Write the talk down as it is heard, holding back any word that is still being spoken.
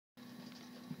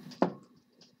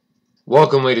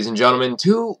Welcome, ladies and gentlemen,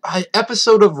 to an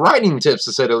episode of Writing Tips,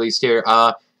 to say the least here.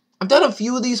 I've done a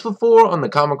few of these before on the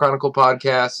Comic Chronicle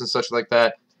podcast and such like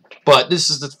that, but this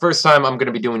is the first time I'm going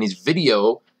to be doing these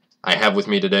video. I have with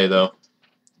me today, though,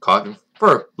 coffee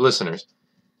for listeners.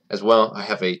 As well, I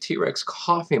have a T-Rex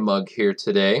coffee mug here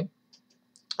today,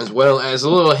 as well as a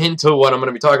little hint to what I'm going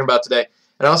to be talking about today.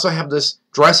 And I also have this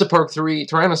Jurassic Park 3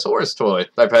 Tyrannosaurus toy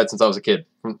that I've had since I was a kid.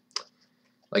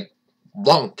 Like,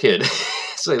 long kid.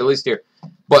 Say the least here.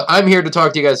 But I'm here to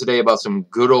talk to you guys today about some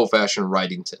good old-fashioned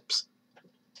writing tips.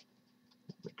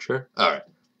 Make sure. Alright.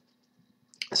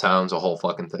 Sounds a whole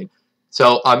fucking thing.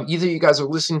 So, either you guys are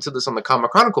listening to this on the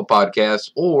Comic Chronicle podcast,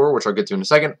 or, which I'll get to in a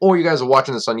second, or you guys are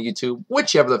watching this on YouTube,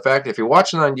 whichever the fact. If you're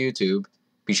watching on YouTube,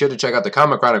 be sure to check out the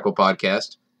Comic Chronicle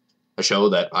podcast, a show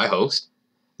that I host,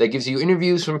 that gives you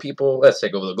interviews from people. Let's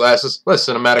take over the glasses. Less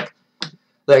cinematic.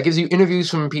 That gives you interviews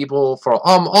from people from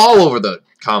all over the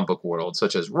comic book world,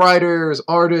 such as writers,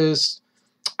 artists,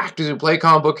 actors who play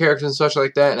comic book characters and such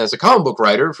like that. And as a comic book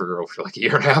writer for like a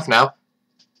year and a half now,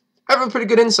 I have a pretty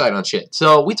good insight on shit.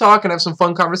 So we talk and have some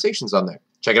fun conversations on there.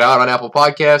 Check it out on Apple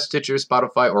Podcasts, Stitcher,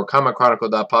 Spotify, or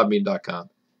comicchronicle.podbean.com.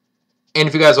 And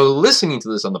if you guys are listening to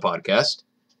this on the podcast,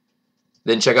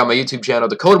 then check out my YouTube channel,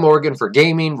 Dakota Morgan, for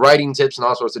gaming, writing tips, and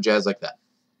all sorts of jazz like that.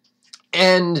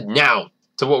 And now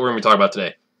to what we're going to be talking about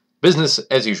today. Business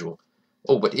as usual.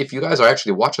 Oh, but if you guys are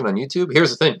actually watching on YouTube,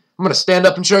 here's the thing. I'm going to stand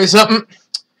up and show you something.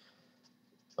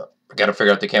 I got to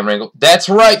figure out the camera angle. That's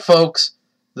right, folks.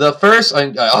 The first,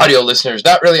 audio listeners,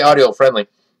 not really audio friendly,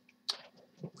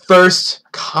 first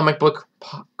Comic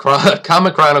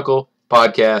Chronicle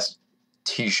podcast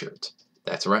t-shirt.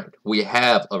 That's right. We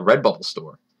have a Redbubble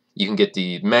store. You can get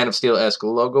the Man of Steel-esque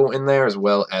logo in there, as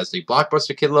well as the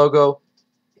Blockbuster Kid logo,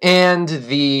 and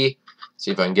the,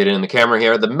 see if I can get it in the camera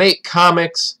here, the Make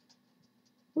Comics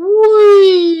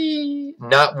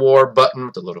Not War button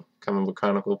with the little Comic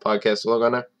Chronicle podcast logo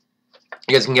on there.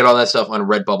 You guys can get all that stuff on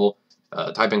Redbubble.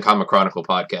 Type in Comic Chronicle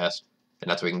podcast, and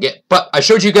that's what we can get. But I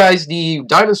showed you guys the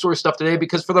dinosaur stuff today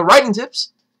because for the writing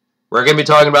tips, we're going to be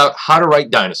talking about how to write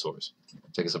dinosaurs.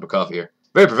 Take a sip of coffee here.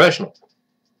 Very professional.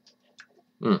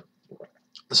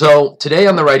 So today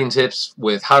on the writing tips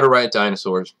with how to write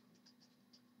dinosaurs,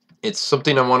 it's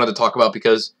something I wanted to talk about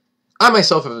because I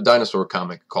myself have a dinosaur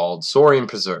comic called Saurian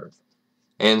Preserve.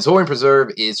 And Saurian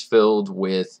Preserve is filled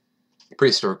with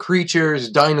prehistoric creatures,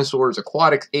 dinosaurs,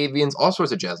 aquatic avians, all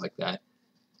sorts of jazz like that,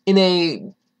 in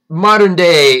a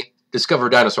modern-day Discover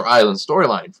Dinosaur Island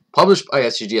storyline, published by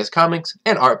SCGS Comics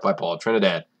and art by Paul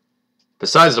Trinidad.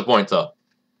 Besides the point, though.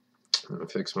 Let me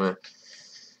fix my...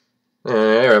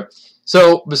 There.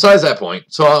 So, besides that point,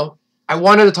 so I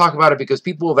wanted to talk about it because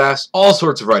people have asked all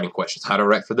sorts of writing questions. How to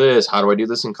write for this? How do I do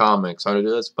this in comics? How to do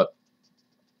this? But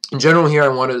in general here, I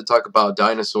wanted to talk about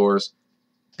dinosaurs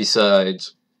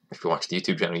besides... If you watch the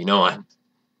YouTube channel, you know I'm a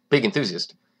big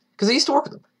enthusiast. Because I used to work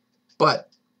with them. But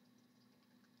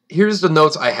here's the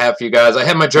notes I have for you guys. I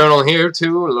have my journal here,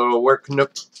 too. A little work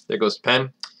note. There goes the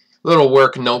pen. A little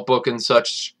work notebook and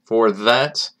such for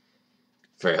that.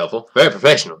 Very helpful. Very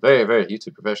professional. Very, very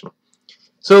YouTube professional.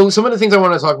 So some of the things I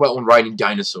want to talk about when writing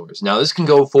dinosaurs. Now, this can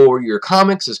go for your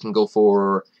comics. This can go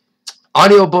for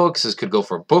audiobooks. This could go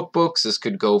for book books. This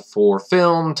could go for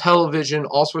film, television,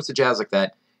 all sorts of jazz like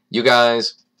that. You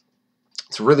guys...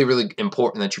 It's really, really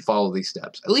important that you follow these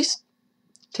steps. At least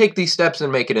take these steps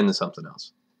and make it into something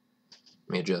else.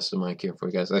 Let me adjust the mic here before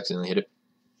you guys accidentally hit it.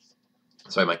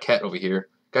 Sorry, my cat over here.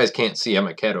 You guys can't see. I have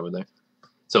my cat over there.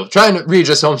 So trying to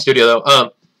readjust home studio,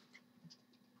 though.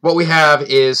 What we have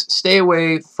is stay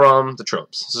away from the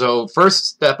tropes. So first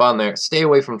step on there, stay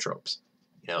away from tropes.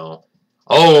 You know,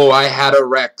 oh, I had a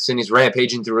Rex and he's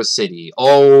rampaging through a city.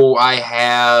 Oh, I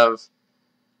have...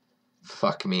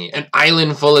 Fuck me. An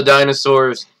island full of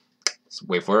dinosaurs. Let's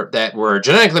wait for it. That were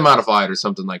genetically modified or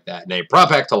something like that. And they brought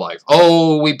back to life.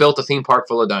 Oh, we built a theme park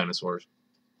full of dinosaurs.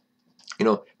 You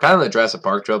know, kind of the Jurassic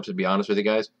Park tropes, to be honest with you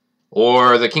guys.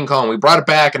 Or the King Kong. We brought it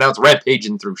back and now it's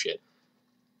rampaging through shit.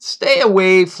 Stay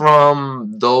away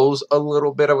from those a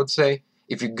little bit, I would say.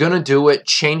 If you're going to do it,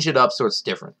 change it up so it's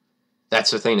different.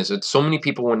 That's the thing. Is that so many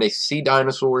people, when they see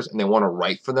dinosaurs and they want to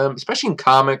write for them, especially in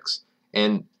comics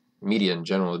and media in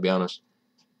general, to be honest,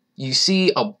 you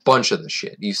see a bunch of this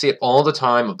shit. You see it all the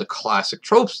time of the classic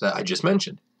tropes that I just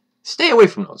mentioned. Stay away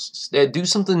from those. Do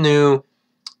something new.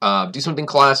 Do something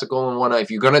classical and whatnot.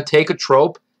 If you're going to take a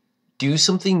trope, do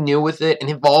something new with it and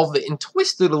evolve it and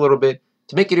twist it a little bit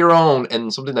to make it your own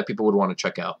and something that people would want to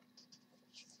check out.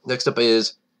 Next up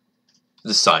is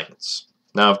the science.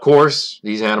 Now, of course,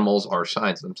 these animals are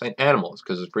science. I'm saying animals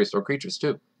because there's prehistoric creatures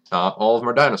too. Not all of them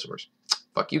are dinosaurs.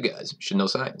 Fuck you guys. You should know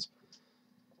science.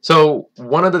 So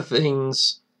one of the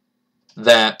things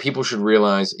that people should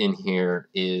realize in here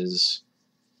is,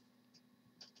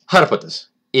 how to put this,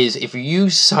 is if you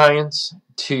use science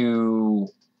to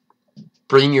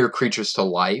bring your creatures to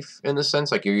life, in the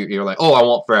sense, like you're like, oh, I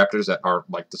want raptors that are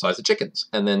like the size of chickens,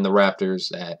 and then the raptors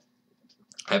that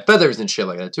have feathers and shit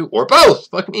like that too, or both,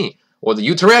 fuck me, or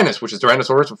the Tyrannus, which is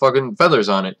Tyrannosaurus with fucking feathers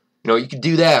on it. You know, you could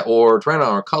do that, or Tyrannon,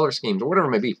 or color schemes, or whatever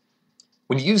it may be.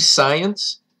 When you use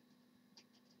science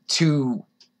to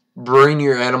bring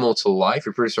your animal to life,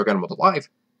 your prehistoric animal to life,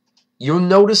 you'll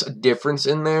notice a difference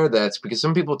in there. That's because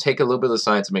some people take a little bit of the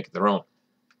science and make it their own,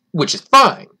 which is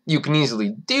fine. You can easily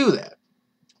do that.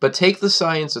 But take the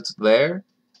science that's there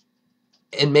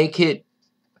and make it,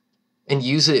 and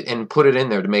use it and put it in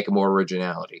there to make it more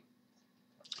originality.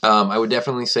 I would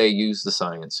definitely say use the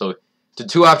science. So the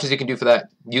two options you can do for that: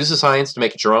 use the science to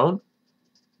make it your own,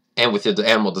 and with the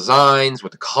animal designs,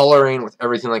 with the coloring, with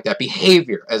everything like that.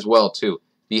 Behavior as well too.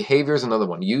 Behavior is another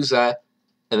one. Use that.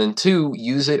 And then two,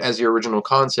 use it as your original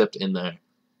concept in there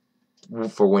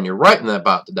for when you're writing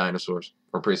about the dinosaurs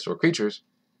or prehistoric creatures.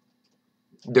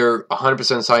 They're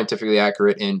 100% scientifically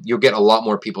accurate, and you'll get a lot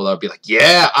more people that'll be like,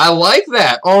 yeah, I like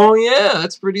that. Oh, yeah,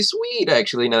 that's pretty sweet,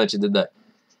 actually, now that you did that.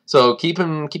 So keep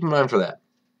in mind for that.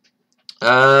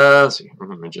 Let's see.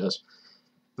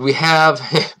 We have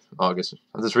August.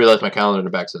 I just realized my calendar in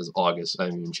the back says August. I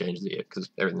haven't even changed it yet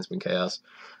because everything's been chaos.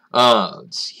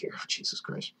 Let's see here. Jesus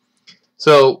Christ.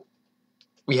 So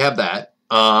we have that.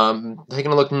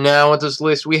 Taking a look now at this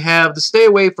list, we have to stay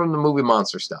away from the movie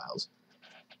monster styles.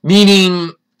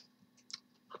 Meaning,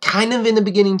 kind of in the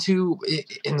beginning too,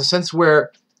 in the sense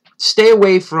where stay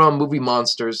away from movie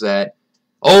monsters that,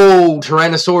 oh,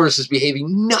 Tyrannosaurus is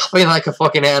behaving nothing like a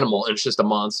fucking animal and it's just a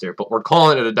monster, but we're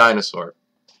calling it a dinosaur.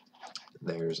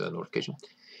 There's a notification.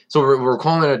 So we're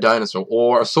calling it a dinosaur,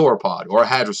 or a sauropod, or a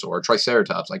hadrosaur, or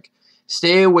triceratops. Like,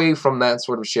 stay away from that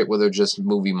sort of shit where they're just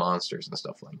movie monsters and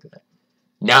stuff like that.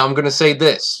 Now I'm going to say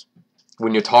this.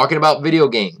 When you're talking about video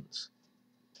games,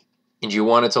 and you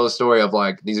want to tell a story of,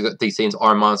 like, these things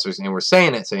are monsters, and we're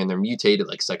saying they're mutated,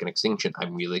 like Second Extinction.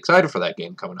 I'm really excited for that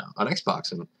game coming out on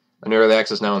Xbox and on Early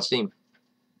Access now on Steam.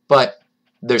 But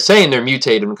they're saying they're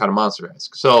mutated and kind of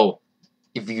monster-esque. So,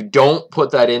 if you don't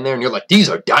put that in there and you're like, these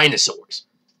are dinosaurs,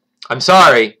 I'm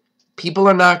sorry, people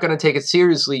are not going to take it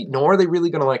seriously, nor are they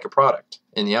really going to like your product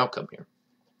in the outcome here.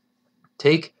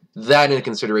 Take that into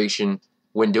consideration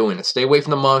when doing it. Stay away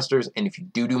from the monsters, and if you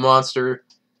do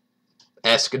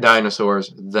monster-esque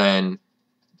dinosaurs, then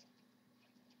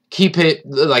keep it,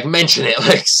 like, mention it,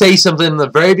 like, say something in the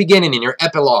very beginning, in your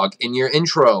epilogue, in your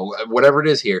intro, whatever it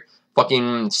is here,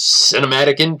 fucking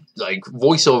cinematic, like,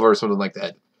 voiceover or something like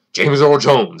that. James Earl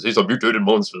Jones, these are mutated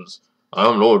monsters.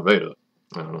 I'm Lord Vader.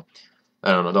 I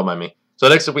don't know, don't mind me. So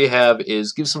next up we have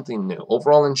is give something new.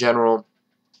 Overall, in general,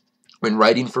 when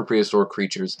writing for prehistoric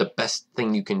creatures, the best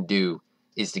thing you can do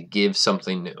is to give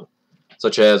something new.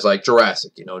 Such as, like,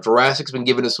 Jurassic. You know, Jurassic's been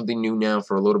giving us something new now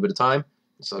for a little bit of time.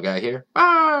 This little guy here.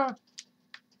 Ah!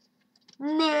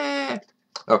 Meh.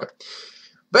 Okay.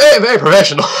 Very, very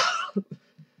professional.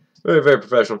 Very, very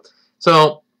professional.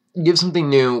 So, give something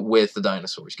new with the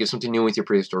dinosaurs. Give something new with your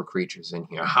prehistoric creatures in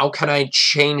here. How can I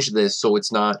change this so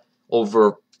it's not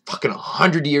over fucking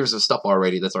 100 years of stuff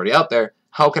already that's already out there?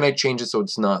 How can I change it so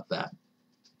it's not that?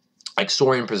 Like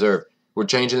Saurian Preserve. We're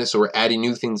changing this, so we're adding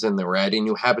new things in there. We're adding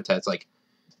new habitats, like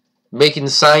making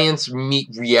science meet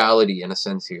reality in a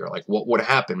sense here. Like, what would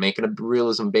happen? Making a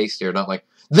realism based here, not like,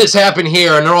 this happened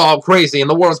here and they're all crazy and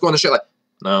the world's going to shit. Like,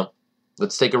 no.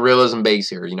 Let's take a realism base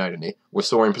here, United with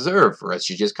Saurian Preserve for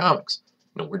SGG's Comics.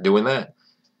 You know, we're doing that.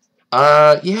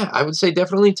 Yeah, I would say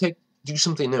definitely do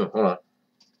something new. Hold on.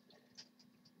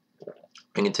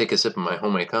 I can take a sip of my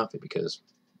homemade coffee because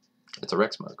it's a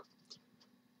Rex mug.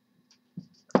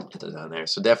 Get that down there.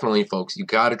 So definitely, folks, you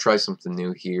got to try something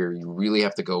new here. You really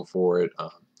have to go for it.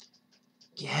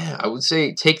 Yeah, I would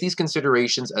say take these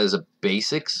considerations as a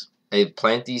basics.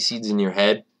 Plant these seeds in your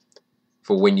head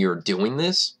for when you're doing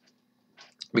this,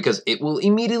 because it will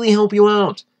immediately help you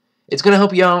out. It's going to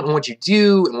help you out in what you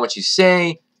do and what you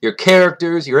say, your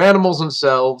characters, your animals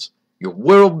themselves, your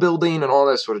world building, and all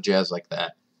that sort of jazz like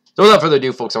that. So without further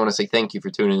ado, folks, I want to say thank you for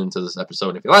tuning into this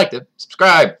episode. If you liked it,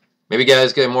 subscribe. Maybe you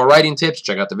guys get more writing tips.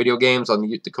 Check out the video games on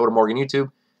the Dakota Morgan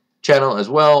YouTube channel as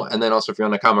well. And then also if you're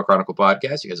on the Comic Chronicle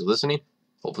podcast, you guys are listening.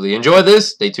 Hopefully you enjoy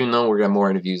this. Stay tuned though. We're going to have more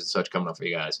interviews and such coming up for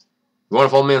you guys. If you want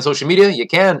to follow me on social media, you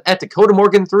can at Dakota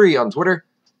Morgan3 on Twitter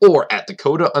or at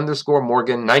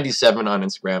Dakota_Morgan97 on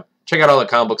Instagram. Check out all the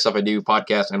comic book stuff I do,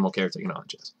 podcasts, animal care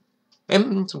technologies,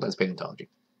 and sometimes paleontology.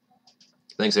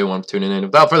 Thanks everyone for tuning in.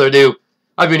 Without further ado,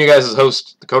 I've been your guys'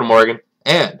 host, Dakota Morgan,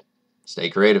 and Stay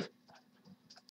creative.